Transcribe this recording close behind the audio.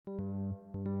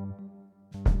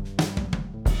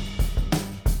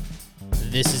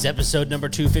This is episode number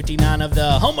 259 of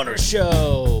the Homeowner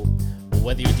Show.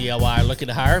 Whether you're DIY or looking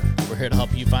to hire, we're here to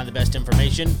help you find the best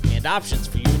information and options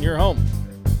for you and your home.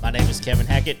 My name is Kevin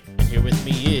Hackett, and here with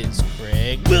me is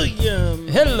Craig Williams.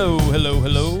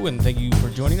 Hello, and thank you for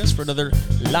joining us for another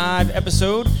live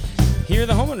episode here at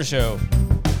the Homeowner Show.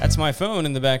 That's my phone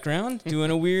in the background doing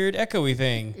a weird echoey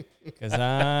thing because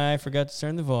I forgot to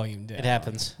turn the volume down. It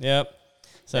happens. Yep.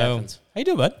 So, happens. How you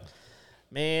doing, bud?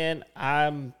 Man,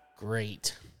 I'm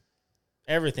great.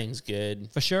 Everything's good.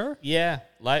 For sure? Yeah,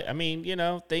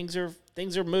 things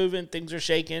are moving, things are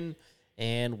shaking,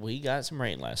 and we got some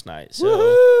rain last night. So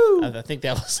Woohoo! I think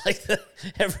that was like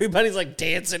everybody's like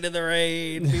dancing in the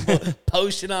rain, people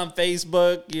posting on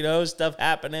Facebook, stuff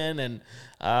happening, and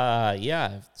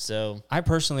so I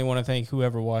personally want to thank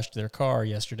whoever washed their car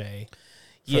yesterday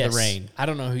for the rain. I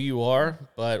don't know who you are,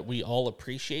 but we all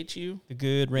appreciate you. The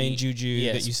good rain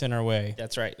juju that you sent our way.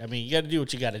 That's right. I mean, you got to do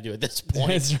what you got to do at this point.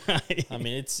 That's right. I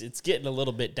mean, it's getting a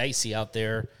little bit dicey out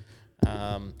there.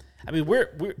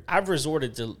 I've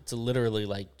resorted to literally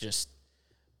like just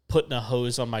putting a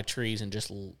hose on my trees and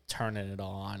just turning it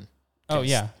on. Oh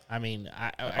yeah. I mean,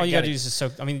 all you gotta do is just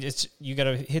soak. I mean, you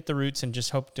gotta hit the roots and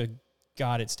just hope to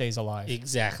God it stays alive.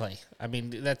 Exactly. I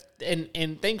mean that,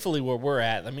 and thankfully where we're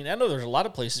at, I mean, I know there's a lot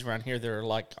of places around here that are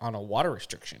like on a water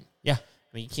restriction. Yeah.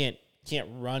 I mean, you can't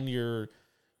run your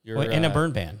and a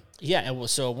burn ban. Yeah, and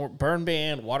so burn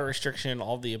ban, water restriction,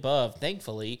 all the above.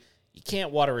 Thankfully, you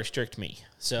can't water restrict me.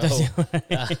 So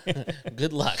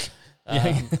good luck.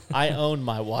 I own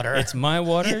my water. It's my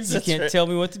water. Yes, you can't tell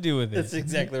me what to do with it. That's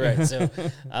exactly right. So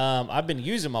I've been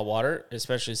using my water,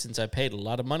 especially since I paid a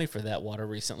lot of money for that water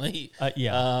recently.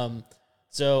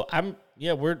 So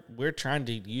we're trying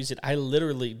to use it. I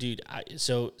literally, dude.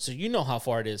 So you know how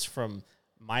far it is from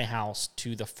my house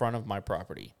to the front of my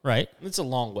property. Right. It's a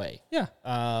long way. Yeah.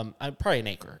 I'm probably an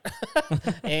acre.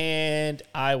 And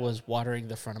I was watering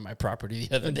the front of my property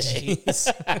the other day.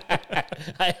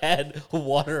 I had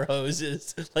water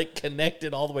hoses like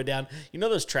connected all the way down. You know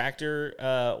those tractor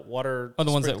water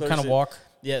the ones that kind of walk?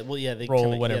 Yeah, well, yeah, they roll,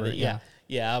 kinda, whatever. Yeah,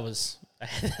 I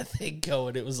had that thing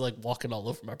going. It was like walking all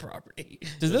over my property.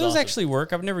 Does those actually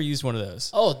work? I've never used one of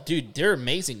those. Oh, dude, they're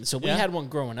amazing. So we had one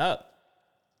growing up.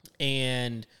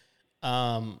 And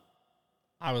I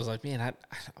was like, man, I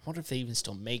wonder if they even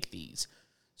still make these.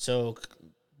 So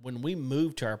when we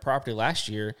moved to our property last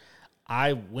year,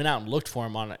 I went out and looked for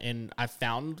them and I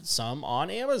found some on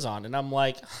Amazon. And I'm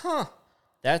like,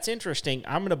 that's interesting.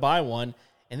 I'm going to buy one.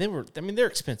 And they're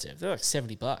expensive. They're like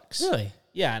 $70. Really?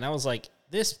 Yeah. And I was like,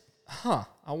 I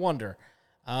wonder.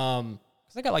 'Cause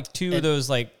I got like two of those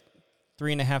like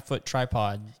 3.5 foot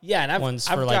tripod. Yeah, and I've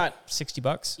like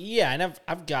 $60. Yeah, and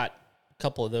I've got a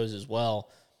couple of those as well.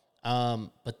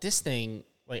 But this thing,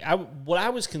 like what I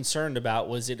was concerned about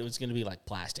was that it was going to be like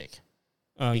plastic.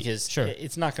 Because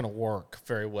it's not going to work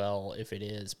very well if it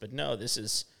is. But no, this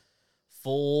is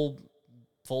full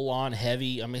on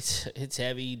heavy. I mean, it's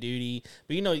heavy duty.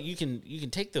 But you can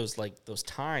take those like those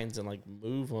tines and like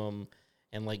move them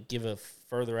and like give a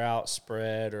further out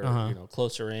spread or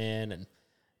closer in and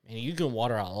you can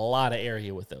water a lot of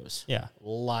area with those. Yeah. A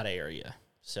lot of area.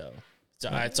 So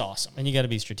it's awesome. And you got to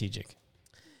be strategic.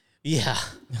 Yeah.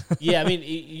 Yeah, I mean,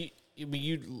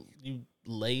 you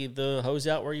lay the hose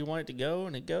out where you want it to go,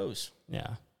 and it goes.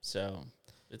 Yeah. So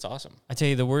it's awesome. I tell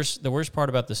you, the worst part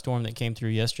about the storm that came through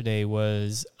yesterday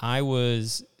was I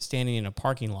was standing in a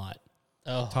parking lot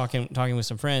talking with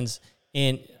some friends,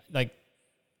 and like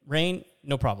rain,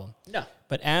 no problem. No.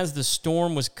 But as the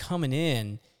storm was coming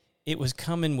in, it was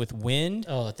coming with wind.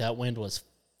 Oh, that wind was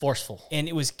forceful. And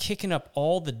it was kicking up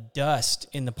all the dust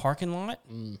in the parking lot.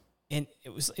 And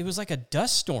it was like a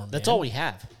dust storm. That's all we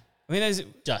have. I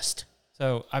mean, dust.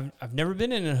 So I've never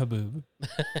been in a haboob.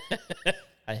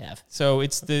 I have. So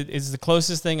it's the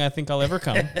closest thing I think I'll ever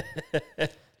come.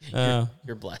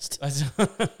 You're blessed.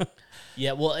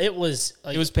 Yeah, well, it was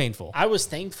painful. I was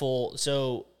thankful.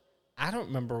 So I don't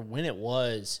remember when it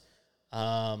was.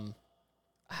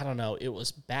 I don't know. It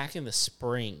was back in the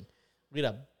spring. We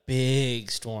had a big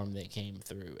storm that came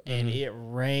through, and it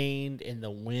rained, and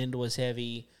the wind was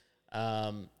heavy.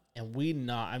 And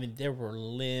there were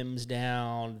limbs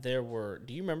down. Do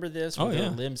you remember this? There were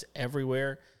limbs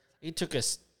everywhere. It took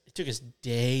us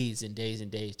days and days and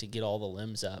days to get all the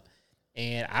limbs up.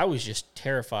 And I was just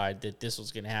terrified that this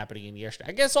was going to happen again yesterday.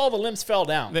 I guess all the limbs fell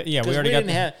down. Yeah, we already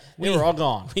they were all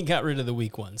gone. We got rid of the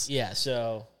weak ones. Yeah,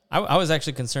 so I was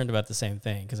actually concerned about the same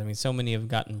thing because, I mean, so many have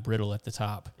gotten brittle at the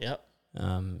top. Yep.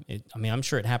 I'm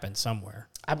sure it happened somewhere.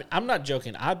 I'm not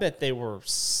joking. I bet they were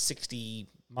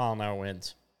 60-mile-an-hour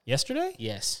winds. Yesterday?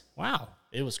 Yes. Wow.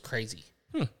 It was crazy.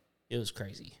 It was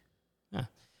crazy. Huh.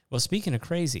 Well, speaking of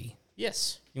crazy,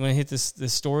 yes, you want to hit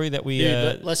this story that we?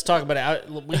 Dude, let's talk about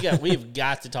it. We've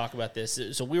got to talk about this.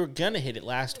 So we were gonna hit it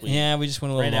last week. Yeah, we just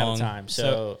went a little long. Ran out of time.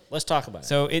 So let's talk about it.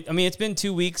 So it's been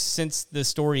 2 weeks since the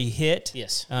story hit.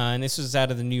 Yes, and this was out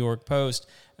of the New York Post.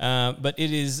 But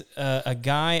it is a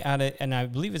guy out of, and I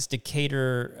believe it's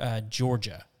Decatur,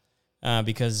 Georgia.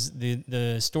 Because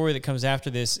the story that comes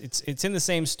after this, it's in the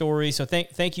same story. So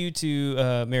thank you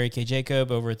to Mary Kay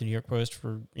Jacob over at the New York Post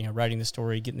for writing the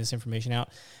story, getting this information out.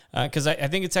 Because I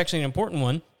think it's actually an important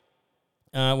one.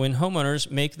 When homeowners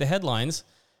make the headlines,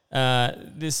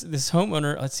 this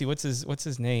homeowner, let's see, what's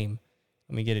his name?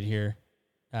 Let me get it here.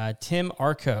 Tim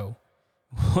Arco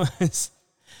was.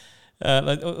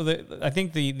 I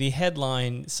think the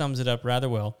headline sums it up rather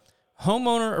well.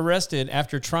 Homeowner arrested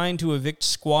after trying to evict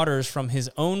squatters from his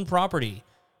own property.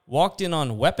 Walked in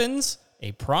on weapons,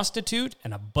 a prostitute,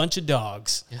 and a bunch of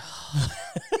dogs.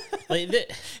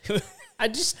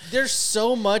 There's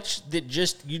so much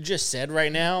that you just said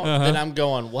right now that I'm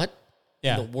going, what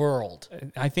in the world?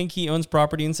 I think he owns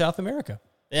property in South America.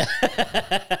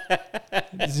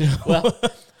 Well,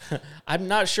 I'm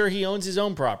not sure he owns his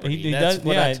own property. He does.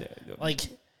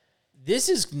 This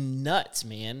is nuts,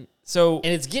 man. And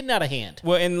it's getting out of hand.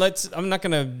 Well, and I'm not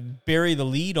going to bury the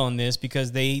lead on this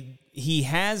because he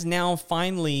has now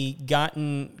finally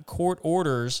gotten court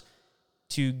orders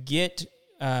to get,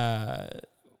 what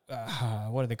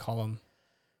do they call them?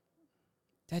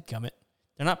 Dadgummit.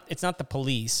 It's not the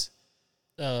police.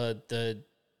 The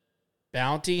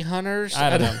bounty hunters? I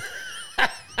don't know.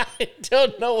 I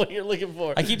don't know what you're looking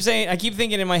for. I keep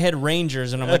thinking in my head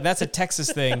Rangers, and I'm like, that's a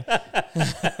Texas thing.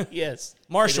 Yes.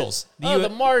 Marshals. The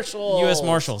Marshals. U.S.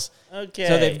 Marshals. Okay.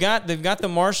 So they've got the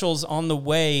Marshals on the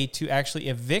way to actually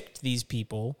evict these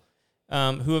people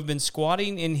who have been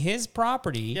squatting in his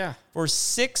property for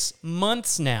 6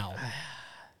 months now.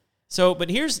 So, but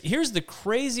here's the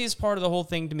craziest part of the whole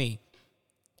thing to me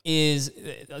is,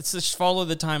 let's just follow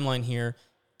the timeline here.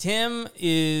 Tim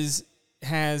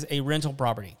has a rental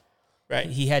property. Right.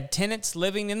 He had tenants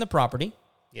living in the property.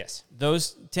 Yes.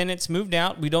 Those tenants moved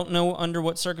out. We don't know under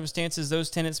what circumstances those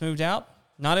tenants moved out.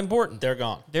 Not important. They're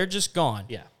gone. They're just gone.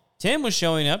 Yeah. Tim was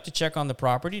showing up to check on the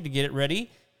property to get it ready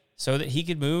so that he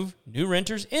could move new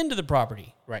renters into the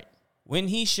property. Right. When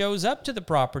he shows up to the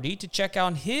property to check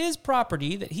out his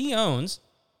property that he owns,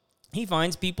 he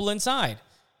finds people inside.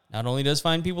 Not only does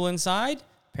find people inside,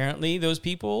 apparently those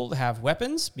people have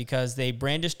weapons because they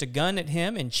brandished a gun at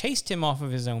him and chased him off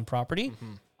of his own property.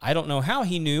 Mm-hmm. I don't know how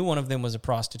he knew one of them was a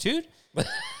prostitute.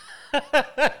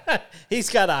 He's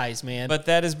got eyes, man. But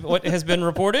that is what has been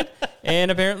reported. And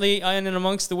apparently, and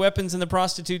amongst the weapons and the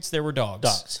prostitutes, there were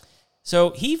dogs.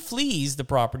 So he flees the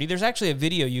property. There's actually a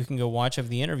video you can go watch of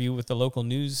the interview with the local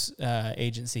news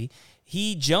agency.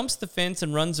 He jumps the fence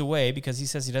and runs away because he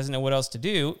says he doesn't know what else to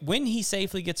do. When he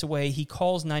safely gets away, he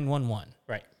calls 911.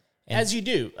 Right. As you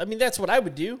do. I mean, that's what I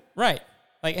would do. Right.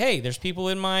 Like, hey, there's people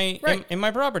in my in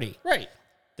my property. Right.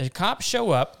 The cops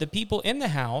show up. The people in the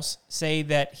house say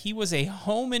that he was a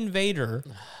home invader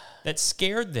that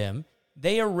scared them.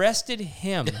 They arrested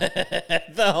him.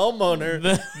 The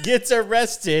homeowner gets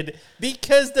arrested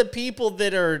because the people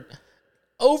that are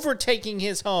overtaking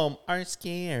his home are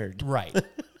scared. Right.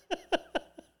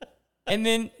 And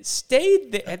then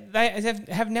stayed there,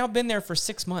 have now been there for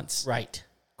 6 months. Right.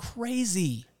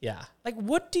 Crazy. Yeah. Like,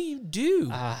 what do you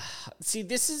do? See,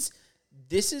 this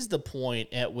is the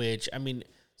point at which, I mean,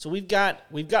 so we've got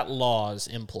laws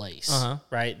in place,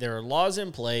 right? There are laws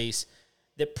in place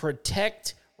that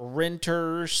protect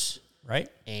renters, right?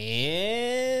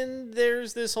 And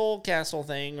there's this whole castle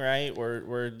thing, right?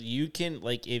 Where you can,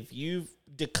 like, if you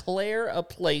declare a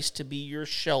place to be your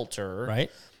shelter,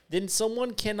 right, then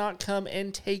someone cannot come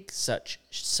and take such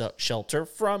shelter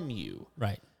from you,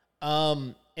 right?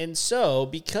 And so,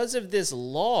 because of this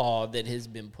law that has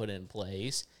been put in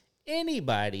place,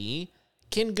 anybody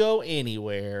can go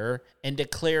anywhere and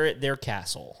declare it their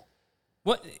castle.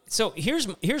 What? So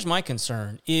here's my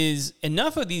concern: is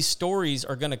enough of these stories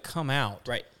are going to come out,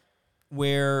 right,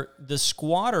 where the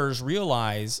squatters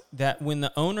realize that when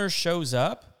the owner shows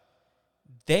up,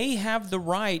 they have the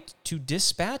right to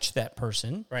dispatch that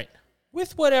person, right,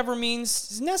 with whatever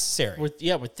means is necessary.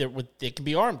 They can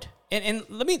be armed. And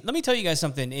let me tell you guys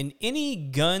something. In any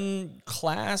gun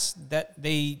class that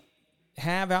they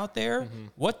have out there,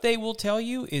 what they will tell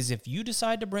you is if you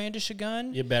decide to brandish a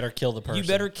gun, you better kill the person. You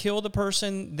better kill the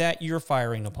person that you're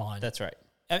firing upon. That's right.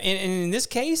 And in this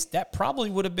case, that probably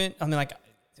would have been, I mean, like,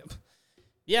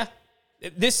 yeah,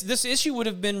 this issue would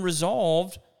have been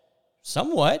resolved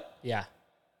somewhat. Yeah.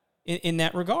 in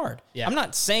that regard. Yeah. I'm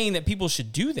not saying that people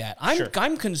should do that.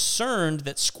 I'm concerned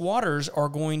that squatters are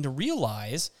going to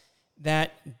realize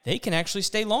that they can actually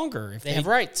stay longer if they have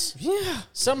rights. Yeah.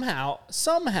 Somehow,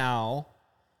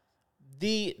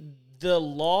 the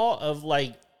law of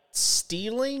like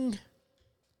stealing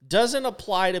doesn't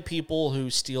apply to people who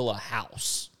steal a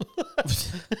house.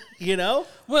 You know?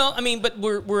 Well, I mean, but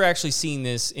we're actually seeing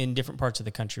this in different parts of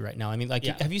the country right now. I mean, like,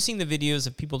 have you seen the videos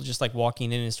of people just like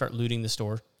walking in and start looting the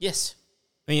store? Yes.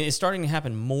 I mean, it's starting to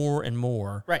happen more and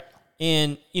more. Right.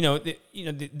 And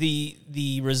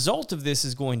the result of this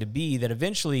is going to be that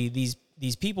eventually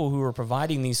these people who are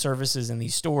providing these services in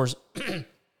these stores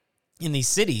in these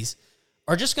cities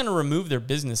are just going to remove their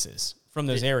businesses from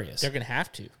those areas. They're going to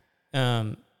have to.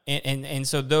 And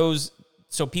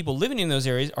so people living in those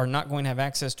areas are not going to have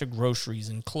access to groceries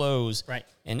and clothes, right,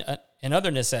 and other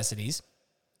necessities,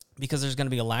 because there's going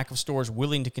to be a lack of stores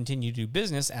willing to continue to do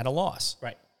business at a loss,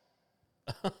 right,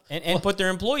 and put their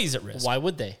employees at risk. Why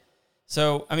would they?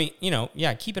 So I mean,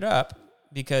 keep it up,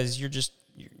 because you're just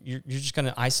going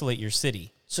to isolate your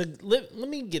city. So let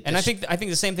me get this. And I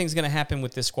think the same thing's going to happen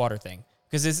with this squatter thing,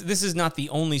 because this is not the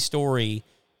only story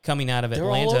coming out of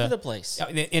Atlanta. They're all over the place.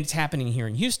 It's happening here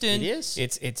in Houston. It is.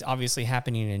 It's obviously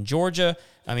happening in Georgia.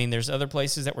 I mean, there's other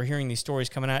places that we're hearing these stories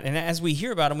coming out. And as we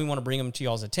hear about them, we want to bring them to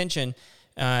y'all's attention.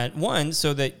 One,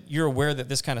 so that you're aware that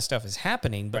this kind of stuff is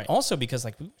happening, but also because,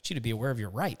 like, we want you to be aware of your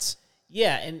rights.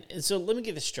 Yeah, and so let me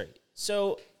get this straight.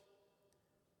 So,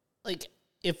 like,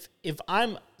 if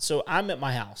I'm at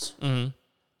my house, mm-hmm.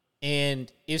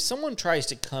 and if someone tries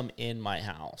to come in my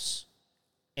house,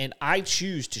 and I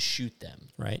choose to shoot them,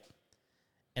 right,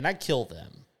 and I kill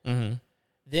them, mm-hmm.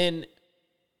 then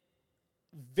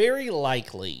very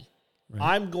likely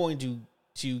I'm going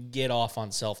to get off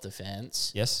on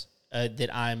self-defense. Yes.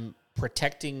 That I'm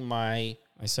protecting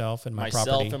myself and my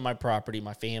property,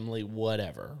 my family,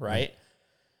 whatever, right?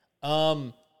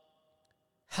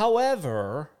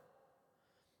 However,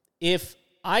 if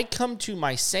I come to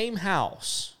my same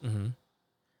house, mm-hmm.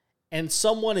 and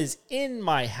someone is in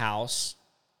my house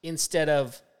instead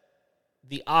of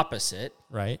the opposite,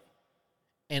 right,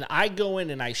 and I go in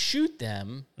and I shoot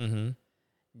them, mm-hmm.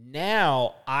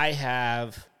 now I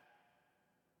have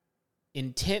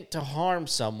intent to harm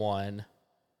someone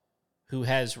who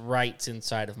has rights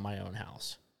inside of my own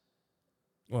house.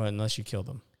 Well, unless you kill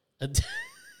them.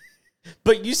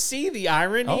 But you see the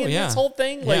irony in this whole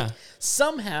thing? Like,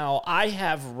 somehow I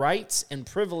have rights and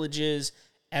privileges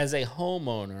as a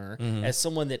homeowner, mm-hmm. as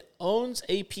someone that owns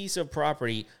a piece of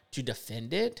property, to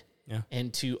defend it,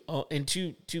 and to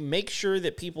make sure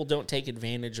that people don't take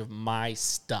advantage of my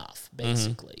stuff,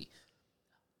 basically. Mm-hmm.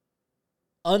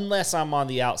 Unless I'm on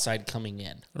the outside coming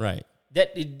in. Right.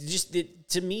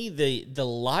 To me, the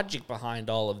logic behind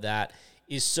all of that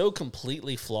is so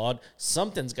completely flawed.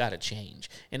 Something's got to change.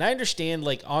 And I understand,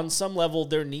 like, on some level,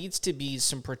 there needs to be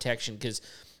some protection, because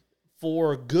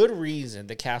for good reason,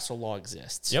 the castle law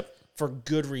exists. Yep. For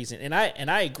good reason. And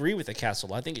I agree with the castle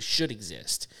law. I think it should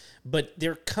exist. But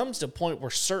there comes a point where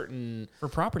for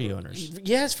property owners.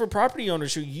 Yes, for property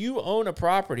owners who you own a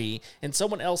property and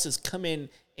someone else has come in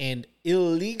and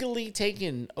illegally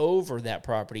taken over that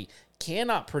property,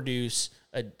 cannot produce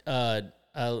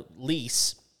a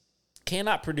lease,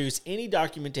 cannot produce any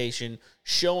documentation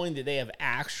showing that they have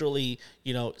actually,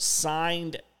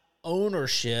 signed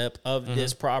ownership of mm-hmm.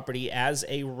 this property as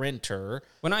a renter.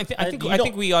 When I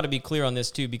think we ought to be clear on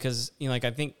this too, because I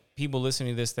think people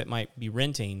listening to this that might be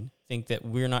renting think that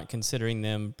we're not considering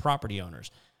them property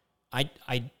owners. I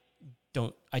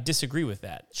disagree with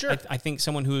that. Sure. I think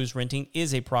someone who is renting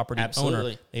is a property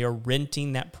owner. They are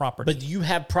renting that property. But you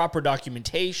have proper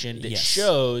documentation that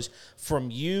shows from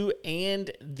you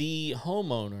and the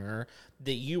homeowner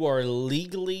that you are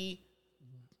legally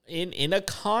in a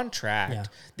contract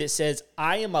that says,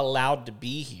 I am allowed to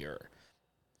be here.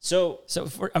 So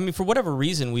for whatever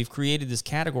reason, we've created this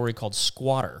category called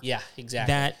squatter. Yeah,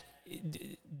 exactly. That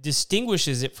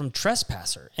distinguishes it from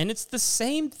trespasser. And it's the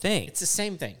same thing. It's the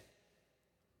same thing.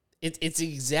 It's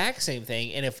the exact same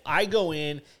thing. And if I go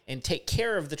in and take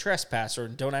care of the trespasser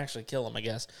and don't actually kill him, I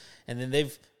guess, and then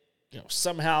they've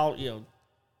somehow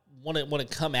want to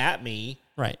come at me,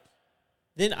 right?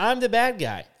 Then I'm the bad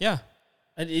guy. Yeah.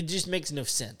 And it just makes no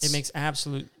sense. It makes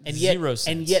zero sense.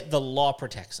 And yet the law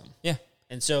protects them. Yeah.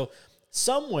 And so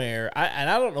somewhere, I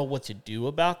don't know what to do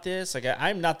about this. Like,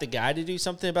 I'm not the guy to do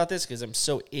something about this because I'm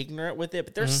so ignorant with it.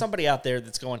 But there's mm-hmm. somebody out there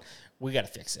that's going, we got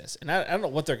to fix this. And I don't know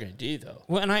what they're going to do, though.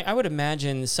 Well, and I would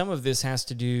imagine some of this has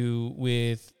to do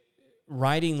with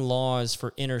writing laws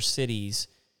for inner cities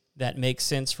that make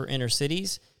sense for inner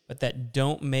cities, but that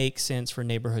don't make sense for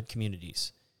neighborhood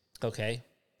communities. Okay.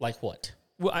 Like what?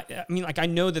 Well, I mean, like I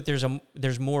know that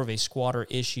there's more of a squatter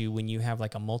issue when you have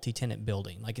like a multi-tenant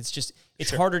building. Like it's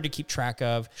Sure. harder to keep track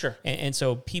of. Sure. And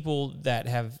so people that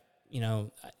have,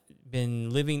 been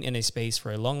living in a space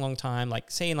for a long, long time,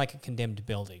 like say in like a condemned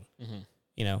building,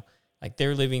 like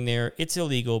they're living there. It's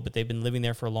illegal, but they've been living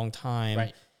there for a long time.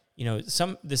 Right.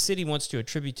 The city wants to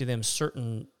attribute to them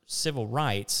certain civil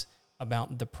rights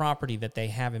about the property that they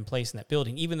have in place in that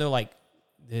building, even though like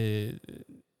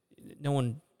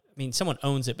someone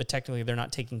owns it, but technically they're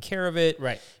not taking care of it.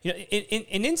 Right.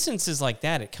 In instances like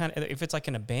that, it kind of, if it's like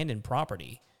an abandoned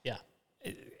property, Yeah.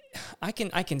 I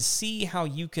can see how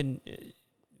you can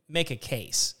make a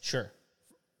case. Sure.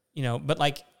 But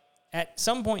like at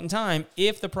some point in time,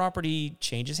 if the property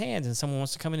changes hands and someone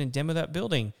wants to come in and demo that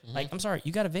building, like, I'm sorry,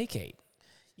 you got to vacate.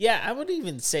 Yeah, I would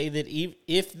even say that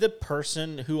if the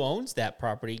person who owns that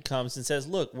property comes and says,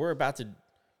 "Look, we're about to,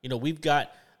 we've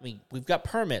got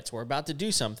permits. We're about to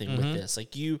do something with this."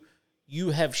 Like you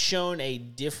have shown a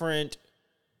different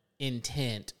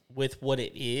intent with what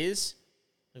it is,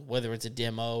 whether it's a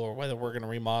demo or whether we're going to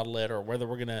remodel it or whether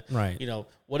we're going to,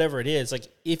 whatever it is. Like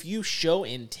if you show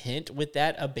intent with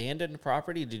that abandoned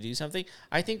property to do something,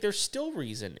 I think there's still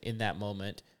reason in that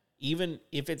moment, even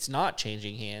if it's not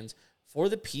changing hands, for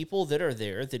the people that are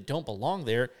there that don't belong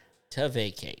there to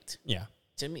vacate. Yeah.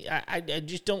 To me, I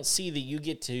just don't see that you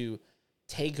get to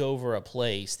take over a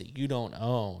place that you don't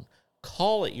own,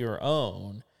 call it your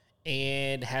own,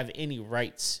 and have any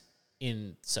rights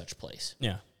in such place.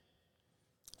 Yeah.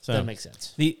 So that makes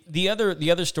sense. The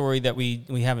other story that we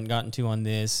haven't gotten to on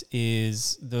this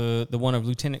is the one of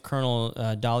Lieutenant Colonel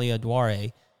Dalia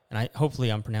Duare, and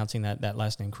hopefully I'm pronouncing that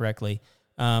last name correctly,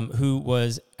 who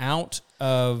was out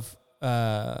of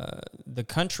the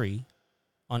country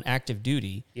on active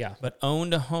duty, but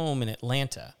owned a home in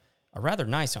Atlanta, a rather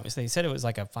nice home. They said it was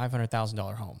like a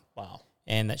 $500,000 home. Wow.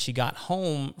 And that she got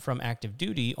home from active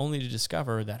duty only to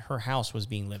discover that her house was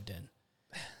being lived in.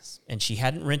 And she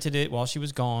hadn't rented it while she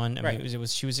was gone. I mean, it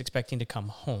was she was expecting to come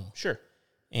home. Sure.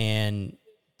 And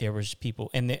there was people,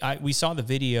 and we saw the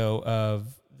video of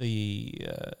the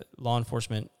law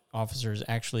enforcement officers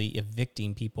actually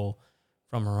evicting people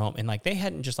from her home, and like they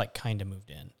hadn't just like kind of moved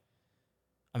in.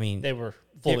 I mean, they were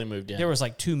fully moved in. There was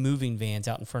like 2 moving vans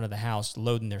out in front of the house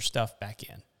loading their stuff back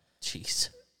in. Jeez.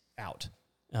 Out.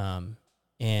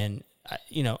 And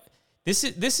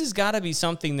this has got to be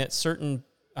something that certain.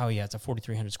 Oh yeah, it's a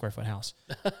 4,300 square foot house.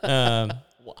 Wow.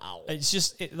 It's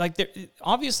just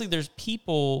obviously there's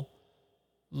people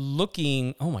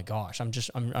looking. Oh my gosh,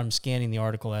 I'm scanning the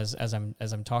article as I'm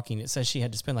talking. It says she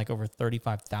had to spend like over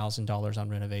 $35,000 on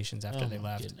renovations after they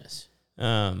left. Goodness.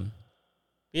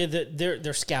 Yeah,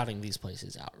 they're scouting these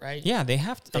places out, right? Yeah, they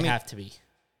have to. They have to be.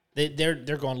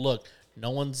 They're going, look, no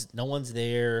one's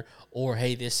there, or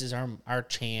hey, this is our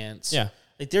chance. Yeah.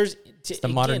 Like it's the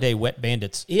modern day wet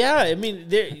bandits. Yeah, I mean,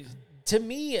 to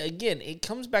me, again, it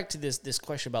comes back to this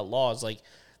question about laws. Like,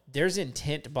 there's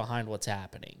intent behind what's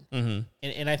happening,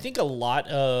 and I think a lot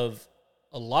of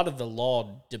the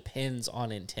law depends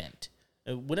on intent.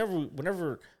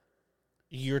 Whenever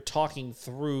you're talking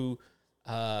through,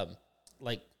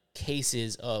 like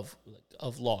cases of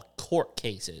law, court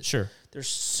cases, sure, there's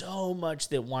so much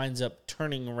that winds up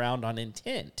turning around on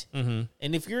intent, and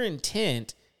if your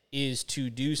intent is to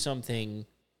do something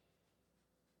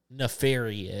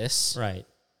nefarious, right,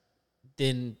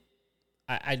 then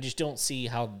I just don't see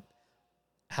how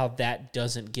that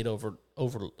doesn't get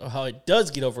how it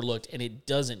does get overlooked and it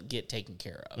doesn't get taken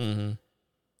care of.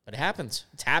 But it happens.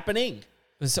 It's happening.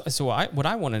 So what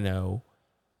I want to know,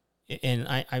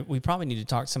 and we probably need to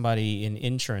talk to somebody in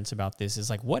insurance about this, is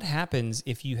like, what happens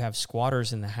if you have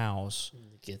squatters in the house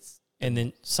and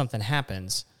then something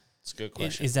happens? It's a good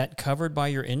question. Is that covered by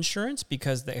your insurance?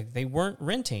 Because they weren't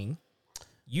renting.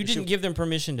 You didn't give them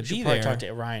permission to be there. You should probably talk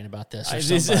to Ryan about this or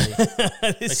somebody.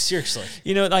 Like, seriously.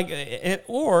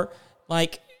 Or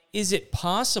is it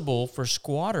possible for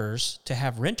squatters to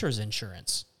have renter's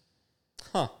insurance?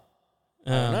 Huh. I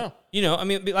don't know. I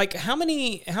mean, like how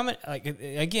many, like,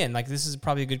 again, like this is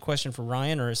probably a good question for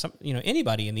Ryan or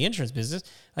anybody in the insurance business.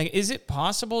 Like, is it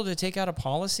possible to take out a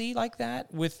policy like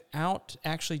that without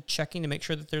actually checking to make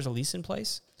sure that there's a lease in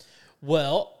place?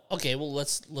 Well, okay. Well,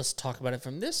 let's talk about it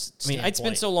from this standpoint. I mean, it's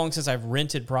been so long since I've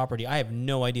rented property. I have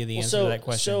no idea the answer to that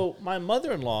question. So my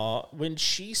mother-in-law, when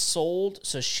she sold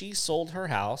her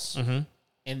house and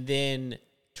then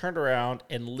turned around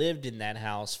and lived in that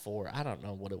house for, I don't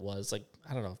know what it was,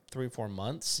 3 or 4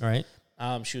 months. Right.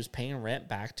 She was paying rent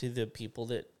back to the people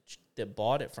that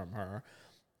bought it from her.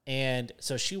 And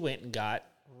so she went and got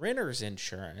renter's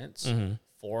insurance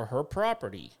for her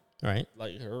property. Right.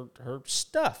 Like her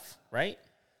stuff, right?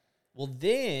 Well,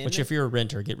 then... Which, if you're a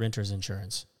renter, get renter's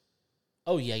insurance.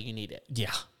 Oh, yeah, you need it.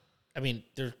 Yeah. I mean,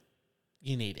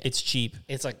 you need it. It's cheap.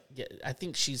 It's like, I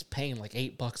think she's paying like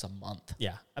 $8 a month.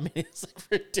 Yeah. I mean, it's like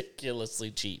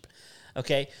ridiculously cheap.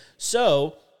 Okay.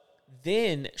 So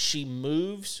then she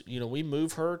moves, we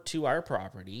move her to our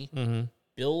property,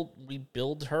 we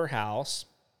build her house.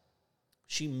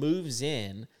 She moves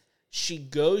in. She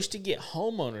goes to get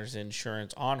homeowner's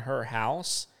insurance on her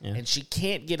house, and she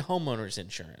can't get homeowner's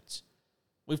insurance.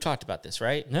 We've talked about this,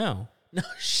 right? No. No,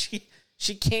 she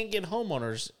can't get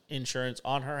homeowner's insurance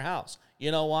on her house.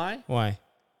 You know why? Why?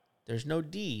 There's no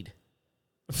deed.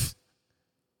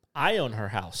 I own her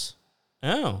house.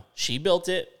 Oh. She built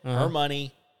it, her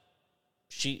money.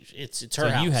 It's her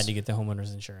house. So you had to get the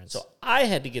homeowner's insurance. So I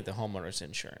had to get the homeowner's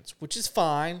insurance, which is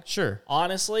fine. Sure.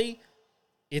 Honestly,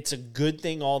 it's a good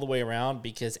thing all the way around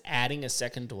because adding a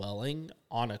second dwelling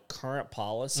on a current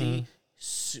policy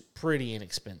is pretty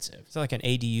inexpensive. Is that like an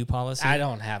ADU policy? I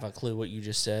don't have a clue what you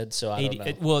just said, so I don't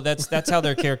know. Well, that's how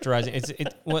they're characterizing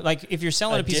it. Like if you're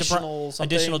selling a piece of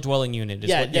additional dwelling unit.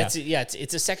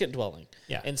 It's a second dwelling.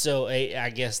 Yeah, and so I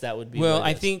guess that would be. Well,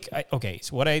 I think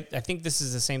So what I think this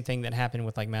is the same thing that happened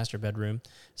with like master bedroom.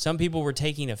 Some people were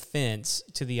taking offense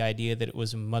to the idea that it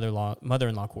was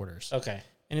mother-in-law quarters. Okay.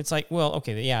 And it's like, well,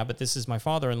 okay, yeah, but this is my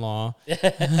father-in-law.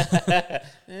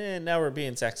 Now we're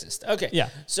being sexist. Okay. Yeah.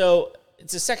 So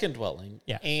it's a second dwelling.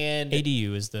 Yeah. And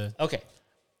ADU is the... Okay.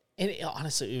 And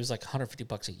honestly, it was like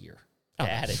 $150 a year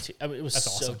to add it to. I mean, it was so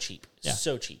awesome. cheap. Yeah.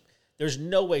 So cheap. There's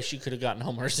no way she could have gotten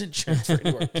homeowner's insurance for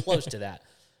anywhere close to that.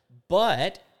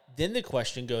 But then the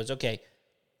question goes, okay,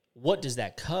 what does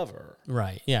that cover?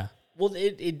 Right, yeah. Well,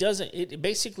 it doesn't. It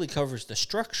basically covers the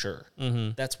structure.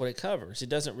 Mm-hmm. That's what it covers. It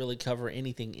doesn't really cover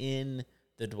anything in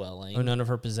the dwelling. Oh, none of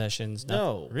her possessions.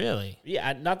 No, really.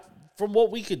 Yeah, not from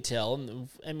what we could tell.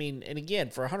 I mean, and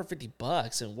again, for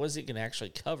 $150, and what is it going to actually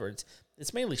cover?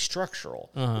 It's mainly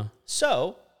structural.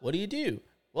 So, what do?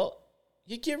 Well,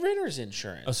 you get renter's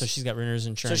insurance. Oh, so she's got renter's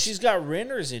insurance. So she's got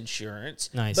renter's insurance.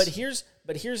 Nice. But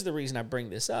here's the reason I bring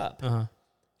this up.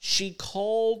 She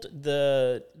called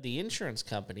the insurance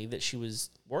company that she was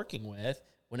working with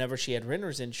whenever she had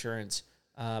renter's insurance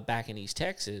back in East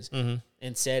Texas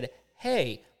and said,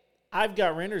 hey, I've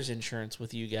got renter's insurance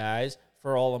with you guys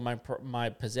for all of my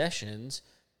possessions.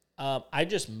 I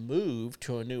just moved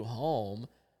to a new home,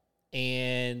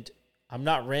 and I'm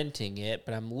not renting it,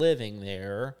 but I'm living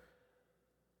there.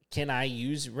 Can I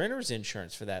use renter's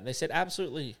insurance for that? And they said,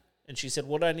 absolutely. And she said,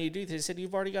 what do I need to do? They said,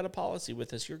 you've already got a policy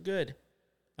with us. You're good.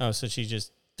 Oh, so she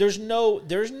just... There's no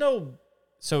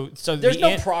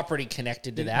property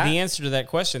connected to that. The answer to that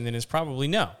question then is probably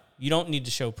no. You don't need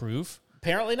to show proof.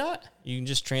 Apparently not. You can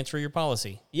just transfer your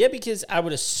policy. Yeah, because I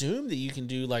would assume that you can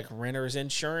do like renter's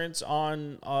insurance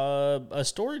on a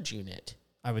storage unit.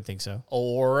 I would think so.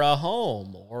 Or a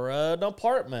home, or an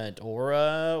apartment,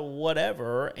 or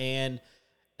whatever. And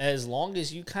as long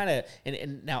as you kind of...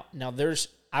 And now there's...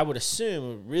 I would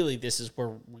assume, really, this is where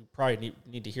we probably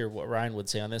need to hear what Ryan would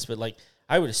say on this, but like,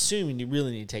 I would assume you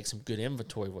really need to take some good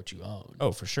inventory of what you own.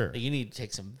 Oh, for sure. Like, you need to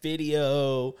take some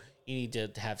video. You need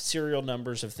to have serial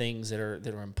numbers of things that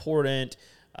are important.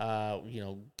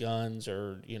 Guns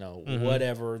or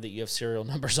whatever that you have serial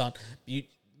numbers on. You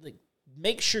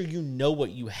make sure you know what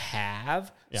you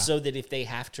have, so that if they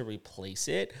have to replace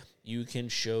it, you can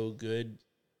show good.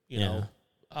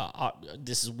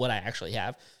 This is what I actually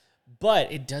have.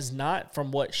 But it does not,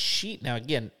 from what now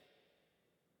again,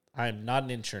 I'm not an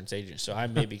insurance agent, so I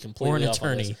may be completely or an off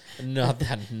attorney. On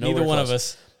this. Neither one of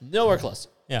us. Nowhere close.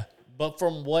 Yeah. But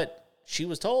from what she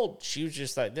was told, she was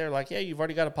just like, they're like, yeah, you've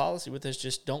already got a policy with us,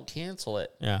 just don't cancel it.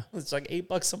 Yeah. It's like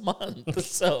 $8 a month.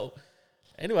 So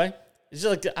anyway, it's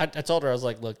just like, I told her, I was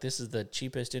like, look, this is the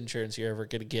cheapest insurance you're ever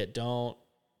going to get. Don't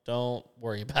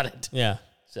worry about it. Yeah.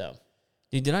 So.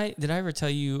 Dude, did I ever tell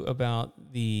you about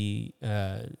the,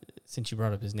 since you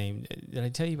brought up his name, did I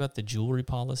tell you about the jewelry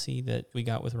policy that we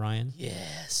got with Ryan?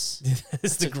 Yes.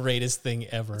 It's the greatest thing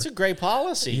ever. It's a great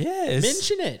policy. Yes.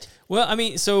 Mention it. Well, I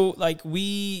mean, so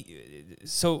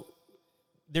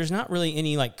there's not really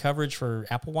any like coverage for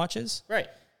Apple Watches. Right.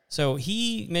 So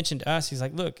he mentioned to us, he's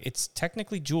like, look, it's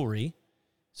technically jewelry,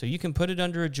 so you can put it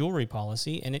under a jewelry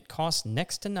policy and it costs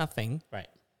next to nothing. Right.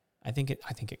 I think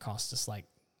it costs us like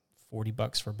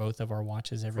 $40 for both of our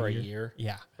watches every year. For a year?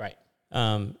 Yeah. Right.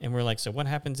 And we're like, so what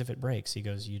happens if it breaks? He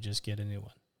goes, you just get a new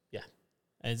one. Yeah.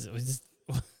 That's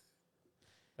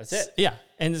it. Yeah.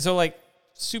 And so like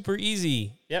super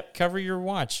easy. Yep. Cover your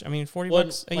watch. I mean,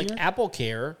 $40 a year. Apple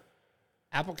Care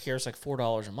is like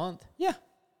 $4 a month. Yeah.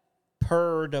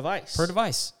 Per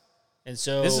device. And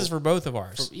so this is for both of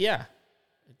ours. Yeah.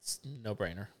 It's no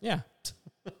brainer. Yeah.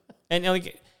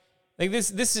 And this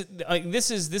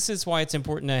is why it's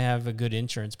important to have a good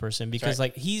insurance person, because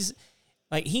right.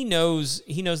 He knows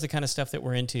the kind of stuff that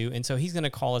we're into, and so he's going to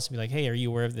call us and be like, "Hey, are you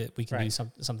aware of that? We can right. do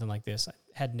something like this." I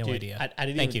had no idea. I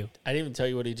didn't even tell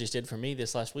you what he just did for me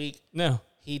this last week. No,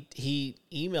 he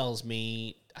emails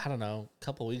me, I don't know, a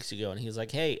couple of weeks ago, and he was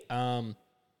like, "Hey,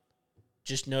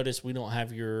 just noticed we don't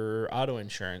have your auto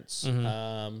insurance.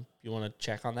 Mm-hmm. You want to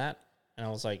check on that?" And I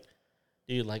was like,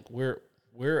 "Dude, like we're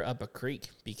up a creek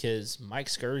because my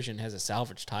Excursion has a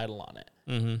salvage title on it."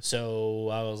 Mm-hmm. So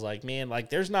I was like, man, like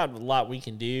there's not a lot we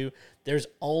can do. There's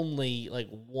only like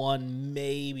one,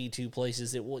 maybe two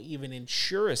places that will even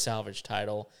insure a salvage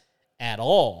title at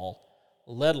all,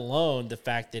 let alone the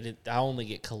fact that I only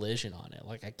get collision on it.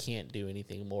 Like I can't do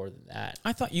anything more than that.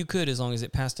 I thought you could, as long as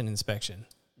it passed an inspection.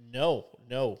 No,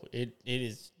 it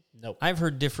is. No. I've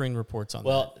heard differing reports on that.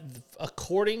 Well,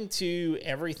 according to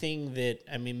everything that,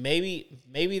 I mean,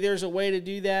 maybe there's a way to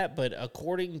do that, but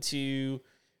according to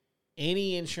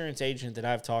any insurance agent that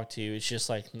I've talked to, it's just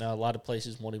like, no, a lot of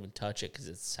places won't even touch it because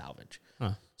it's salvage.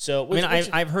 Huh. So,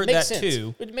 I've heard that sense.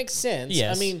 It makes sense.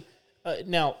 Yes. I mean,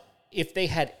 now, if they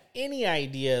had any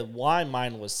idea why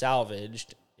mine was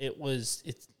salvaged, it was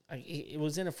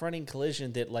in a fronting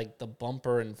collision that like the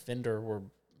bumper and fender were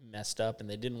messed up and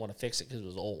they didn't want to fix it because it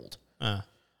was old. I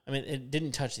mean, it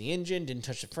didn't touch the engine, didn't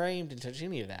touch the frame, didn't touch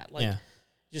any of that. Like,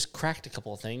 just cracked a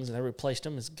couple of things and I replaced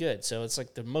them. It's good. So it's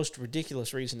like the most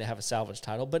ridiculous reason to have a salvage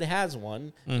title, but it has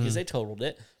one because they totaled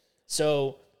it.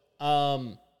 So,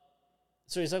 so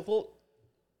he's like, well,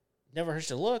 never hurts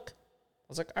to look. I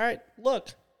was like, all right,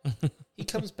 look. He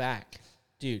comes back.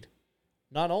 Dude,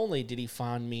 not only did he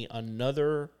find me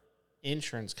another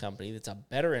insurance company that's a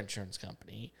better insurance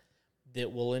company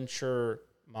that will insure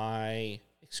my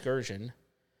Excursion,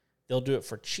 they'll do it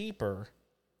for cheaper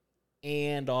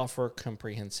and offer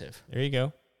comprehensive. There you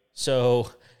go.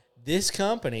 So this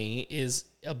company is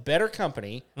a better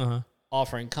company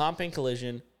offering comp and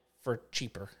collision for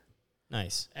cheaper.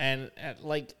 Nice. And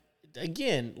like,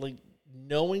 again, like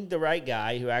knowing the right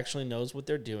guy who actually knows what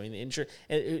they're doing,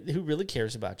 who really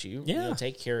cares about you,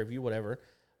 take care of you, whatever.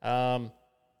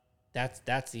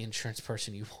 That's the insurance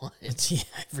person you want.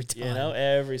 Every time.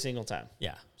 Every single time.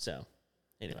 Yeah. So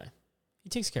anyway. He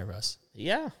takes care of us.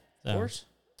 Yeah, of course.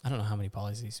 I don't know how many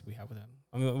policies we have with him.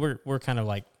 I mean, we're kind of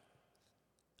like,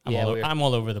 I'm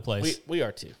all over the place. We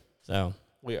are too. So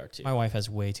we are too. My wife has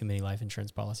way too many life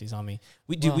insurance policies on me.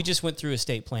 We just went through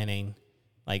estate planning.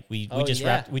 Like we just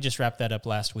wrapped that up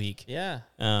last week. Yeah.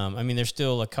 I mean, there's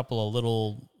still a couple of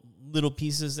little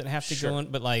pieces that have to go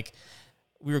in, but like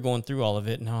we were going through all of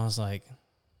it, and I was like,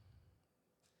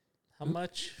 how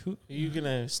much are you going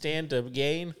to stand to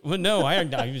gain? Well, no, I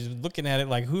was looking at it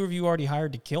like, who have you already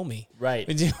hired to kill me? Right.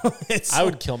 I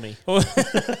would kill me.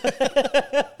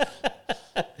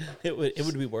 It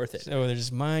would be worth it. So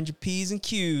just mind your P's and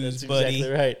Q's, That's buddy.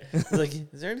 Exactly right. Like,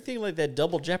 is there anything like that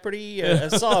Double Jeopardy? I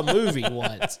saw a movie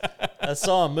once.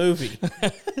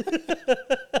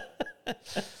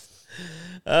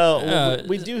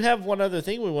 We do have one other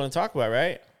thing we want to talk about,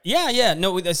 right? Yeah.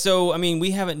 No, so, I mean,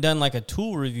 we haven't done like a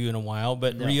tool review in a while,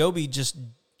 but Ryobi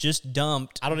just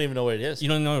dumped. I don't even know what it is. You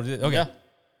don't know what it is? Okay.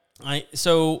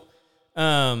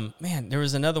 Yeah. Man, there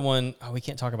was another one. Oh, we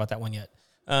can't talk about that one yet.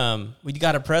 We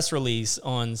got a press release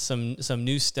on some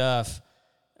new stuff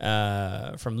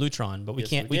from Lutron, but we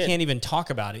can't even talk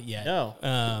about it yet.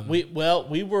 No.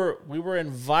 We were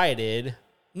invited.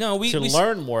 No, we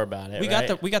learn more about it. We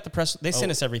got the press. They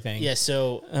sent us everything. Yeah.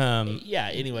 So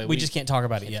anyway, we just can't talk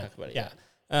about it yet.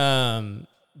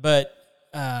 But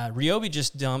Ryobi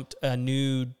just dumped a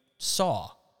new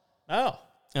saw. Oh.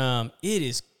 It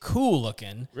is cool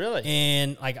looking. Really?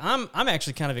 And like I'm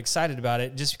actually kind of excited about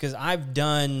it just because I've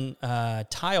done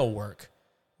tile work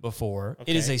before.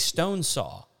 Okay. It is a stone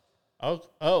saw.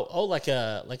 Oh, like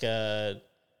a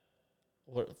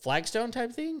flagstone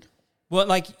type thing? Well,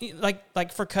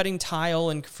 like for cutting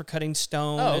tile and for cutting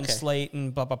stone and slate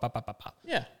and blah blah blah blah blah.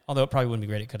 Yeah. Although it probably wouldn't be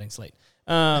great at cutting slate.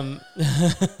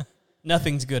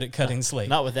 Nothing's good at cutting slate.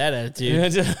 Not with that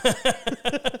attitude.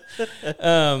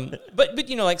 But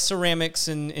like ceramics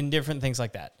and different things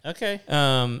like that. Okay.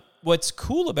 What's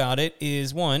cool about it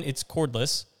is, one, it's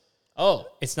cordless. Oh.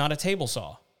 It's not a table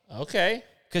saw. Okay.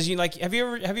 Because have you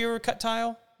ever cut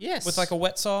tile? Yes. With like a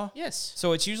wet saw? Yes.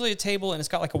 So it's usually a table and it's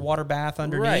got like a water bath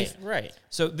underneath. Right.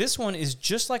 So this one is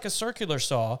just like a circular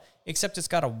saw, except it's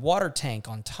got a water tank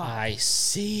on top. I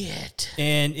see it.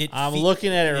 And I'm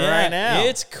looking at it right now.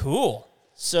 It's cool.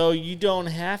 So you don't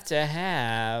have to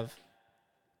have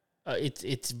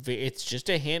it's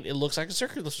just a hand. It looks like a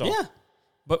circular saw. Yeah.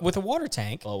 But with a water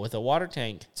tank. Oh, with a water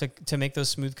tank to make those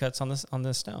smooth cuts on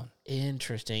the stone.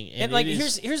 Interesting. And like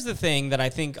here's the thing that I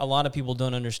think a lot of people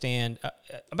don't understand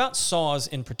about saws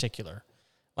in particular.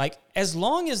 Like, as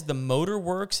long as the motor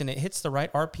works and it hits the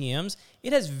right RPMs,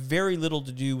 it has very little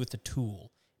to do with the tool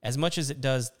as much as it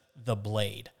does the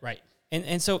blade. Right.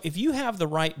 And so if you have the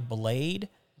right blade,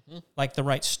 like the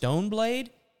right stone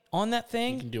blade on that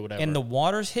thing, you can do whatever. And the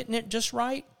water's hitting it just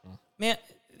right, man,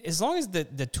 as long as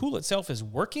the tool itself is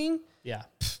working, yeah,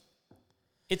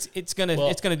 it's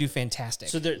gonna do fantastic.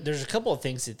 So there's a couple of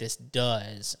things that this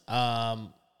does.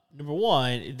 Number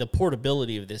one, the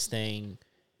portability of this thing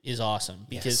is awesome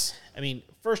because I mean,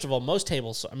 first of all, most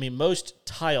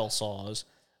tile saws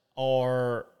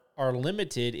are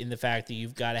limited in the fact that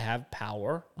you've got to have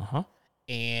power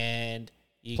and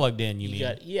plugged in. You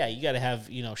got to have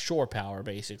shore power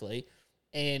basically,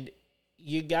 and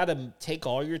you got to take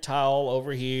all your tile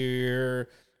over here.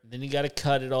 Then you got to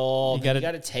cut it all. You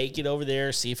got to take it over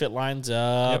there, see if it lines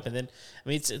up, and then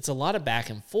it's a lot of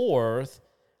back and forth.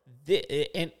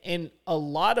 And a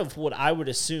lot of what I would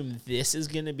assume this is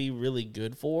going to be really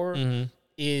good for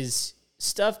is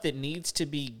stuff that needs to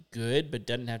be good but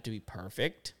doesn't have to be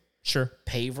perfect. Sure,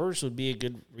 pavers would be a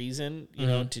good reason. You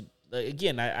know, to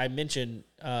again, I mentioned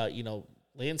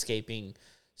landscaping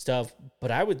stuff, but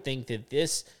I would think that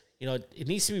this. It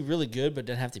needs to be really good, but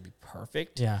doesn't have to be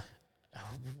perfect. Yeah.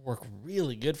 Work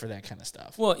really good for that kind of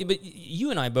stuff. Well, but you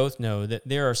and I both know that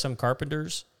there are some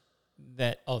carpenters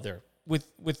that they're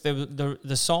with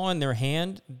the saw in their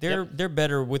hand, they're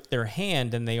better with their hand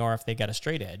than they are if they got a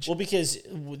straight edge. Well, because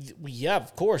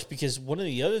of course, because one of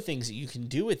the other things that you can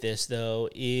do with this though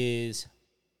is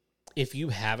if you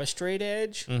have a straight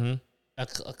edge, a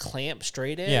clamp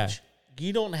straight edge.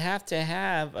 You don't have to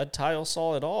have a tile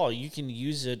saw at all. You can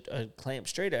use a clamp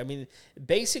straight. I mean,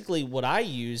 basically what I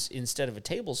use instead of a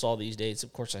table saw these days,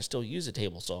 of course I still use a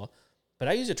table saw, but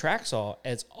I use a track saw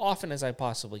as often as I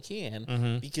possibly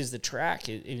can because the track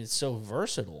is so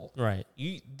versatile. Right.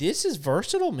 This is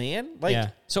versatile, man.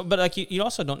 So, but like you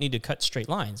also don't need to cut straight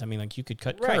lines. I mean, like you could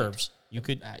cut curves. You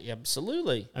could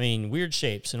absolutely. I mean, weird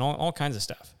shapes and all kinds of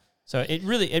stuff. So it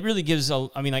really gives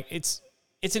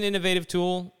it's an innovative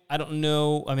tool. I don't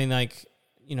know. I mean, like,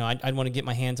 I'd want to get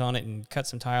my hands on it and cut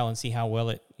some tile and see how well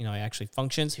it actually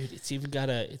functions. Dude, it's even got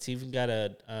a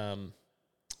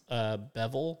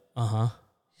bevel. So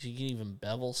you can even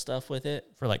bevel stuff with it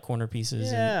for like corner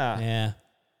pieces. Yeah.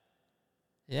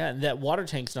 And that water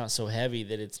tank's not so heavy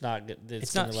that it's not.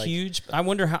 It's not huge. I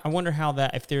wonder how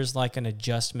that if there's like an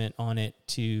adjustment on it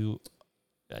to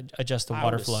adjust the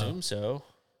water flow. I would assume so.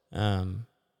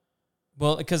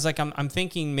 Well, because like I'm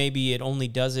thinking maybe it only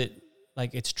does it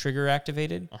like it's trigger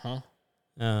activated.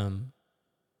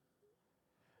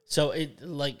 So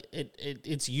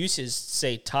its uses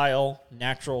say tile,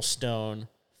 natural stone,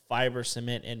 fiber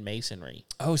cement, and masonry.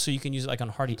 Oh, so you can use it like on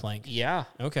hardy plank. Yeah.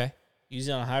 Okay. Use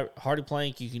it on hardy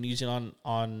plank. You can use it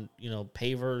on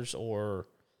pavers or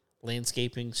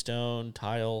landscaping, stone,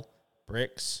 tile,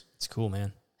 bricks. It's cool,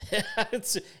 man.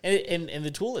 and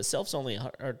the tool itself's only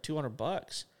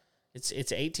 $200. It's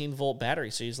 18-volt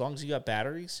battery, so as long as you got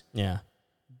batteries. Yeah.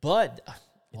 But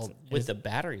with the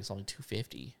battery, it's only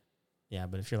 $250. Yeah,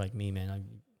 but if you're like me, man,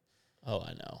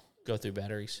 I know. Go through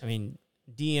batteries. I mean,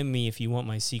 DM me if you want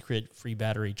my secret free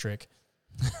battery trick.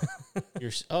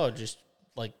 Just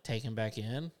like taking back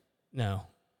in? No.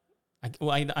 I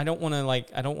don't want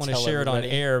to share it on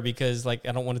air because like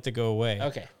I don't want it to go away.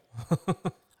 Okay. I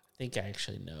think I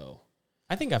actually know.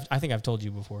 I think I've told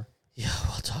you before. Yeah,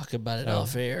 we'll talk about it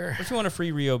off air. If you want a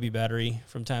free Ryobi battery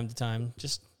from time to time,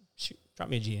 just drop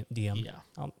me a DM.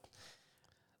 Yeah.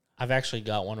 I've actually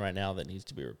got one right now that needs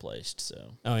to be replaced. So.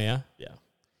 Oh yeah. Yeah.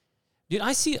 Dude,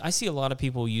 I see a lot of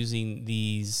people using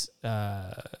these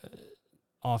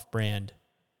off-brand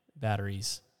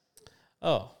batteries.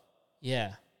 Oh,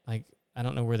 yeah. Like I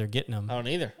don't know where they're getting them. I don't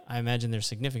either. I imagine they're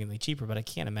significantly cheaper, but I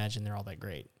can't imagine they're all that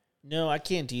great. No, I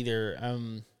can't either.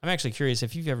 I'm actually curious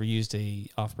if you've ever used a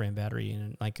off-brand battery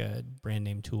in like a brand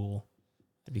name tool.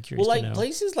 I'd be curious. Well, to know.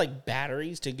 Places like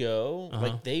Batteries to Go,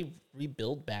 like they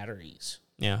rebuild batteries.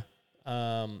 Yeah.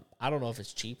 I don't know if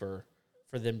it's cheaper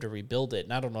for them to rebuild it,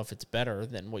 and I don't know if it's better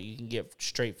than what you can get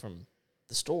straight from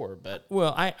the store. But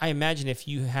I imagine if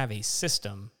you have a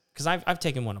system, because I've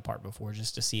taken one apart before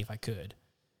just to see if I could.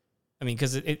 I mean,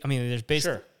 because there's basically.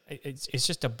 Sure. It's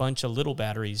just a bunch of little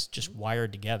batteries just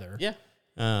wired together. Yeah.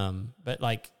 But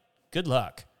like, good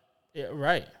luck. Yeah.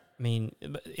 Right. I mean,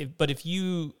 but if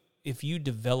you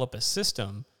develop a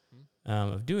system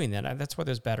of doing that, that's why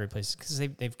those battery places, because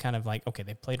they've kind of like, okay,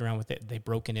 they've played around with it, they've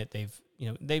broken it,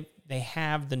 they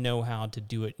have the know-how to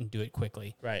do it and do it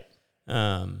quickly. Right.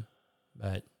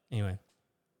 But anyway,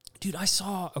 dude, I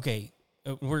saw. Okay,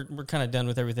 we're kind of done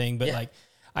with everything, but like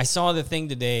I saw the thing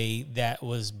today that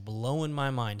was blowing my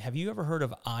mind. Have you ever heard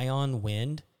of ion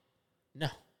wind? No,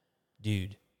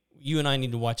 dude. You and I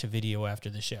need to watch a video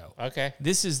after the show. Okay.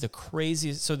 This is the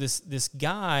craziest. So this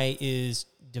guy is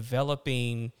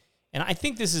developing, and I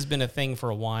think this has been a thing for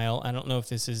a while. I don't know if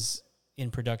this is in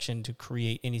production to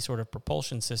create any sort of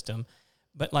propulsion system,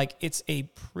 but like it's a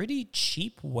pretty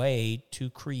cheap way to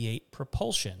create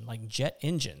propulsion, like jet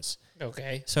engines.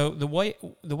 Okay. So the way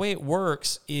it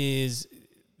works is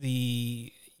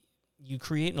you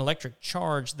create an electric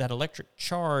charge. That electric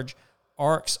charge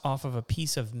arcs off of a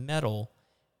piece of metal.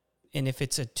 And if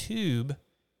it's a tube,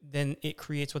 then it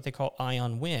creates what they call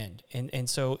ion wind. And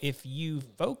so if you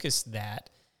focus that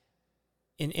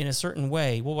in a certain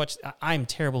way, we'll watch. I'm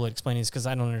terrible at explaining this because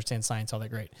I don't understand science all that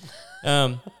great.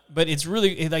 But it's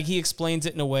really, like, he explains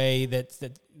it in a way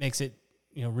that makes it,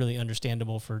 really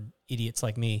understandable for idiots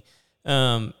like me.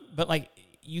 But like,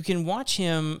 you can watch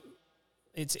him.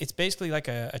 It's basically like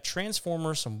a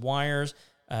transformer, some wires,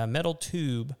 a metal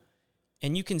tube,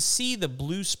 and you can see the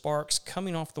blue sparks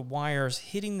coming off the wires,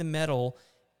 hitting the metal,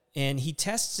 and he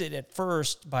tests it at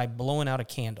first by blowing out a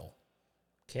candle.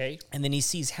 Okay. And then he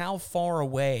sees how far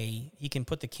away he can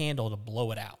put the candle to blow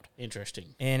it out.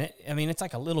 Interesting. And, it's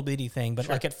like a little bitty thing, but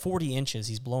like at 40 inches,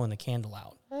 he's blowing the candle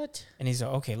out. What? And he's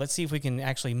like, okay, let's see if we can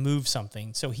actually move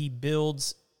something. So he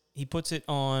puts it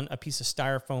on a piece of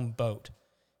styrofoam boat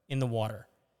in the water.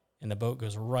 And the boat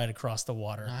goes right across the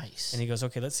water. Nice. And he goes,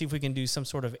 okay, let's see if we can do some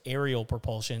sort of aerial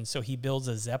propulsion. So he builds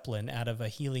a Zeppelin out of a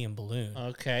helium balloon.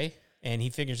 Okay. And he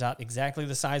figures out exactly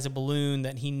the size of balloon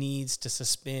that he needs to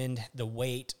suspend the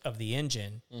weight of the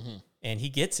engine. Mm-hmm. And he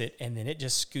gets it, and then it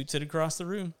just scoots it across the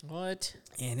room. What?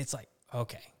 And it's like,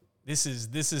 okay, this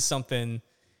is something.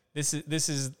 This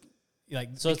is like,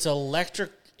 so it's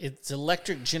electric. It's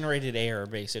electric generated air,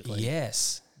 basically.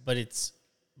 Yes, but it's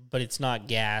not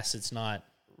gas. It's not.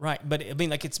 Right, but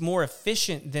like it's more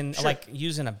efficient than like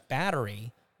using a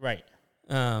battery. Right.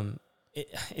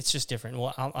 It's just different.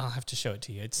 Well, I'll have to show it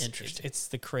to you. It's interesting. It's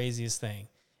the craziest thing.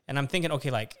 And I'm thinking,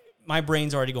 okay, like my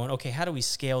brain's already going, okay, how do we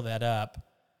scale that up?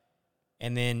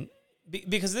 And then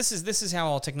because this is how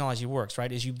all technology works,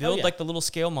 right? Is you build like the little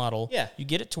scale model, you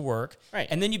get it to work, right?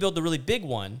 And then you build the really big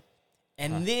one,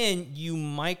 and then you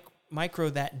micro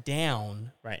that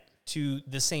down, right, to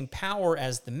the same power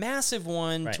as the massive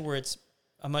one, to where it's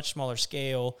a much smaller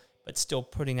scale, but still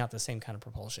putting out the same kind of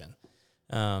propulsion.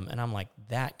 And I'm like,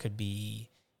 that could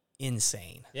be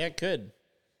insane. Yeah, it could.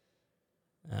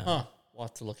 We'll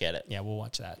have to look at it. Yeah, we'll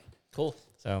watch that. Cool.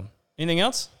 So, anything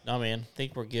else? No, man. I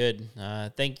think we're good.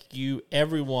 Thank you,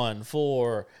 everyone,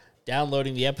 for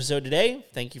downloading the episode today.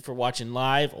 Thank you for watching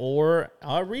live or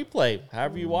replay,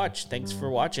 however you watch. Thanks for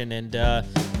watching. And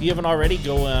if you haven't already,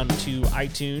 go on to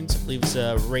iTunes, leave us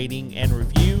a rating and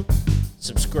review.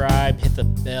 Subscribe, hit the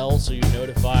bell so you're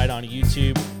notified on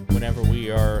YouTube whenever we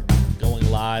are going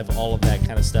live, all of that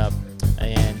kind of stuff.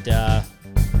 And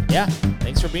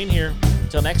thanks for being here.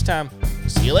 Until next time,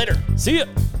 see you later. See ya.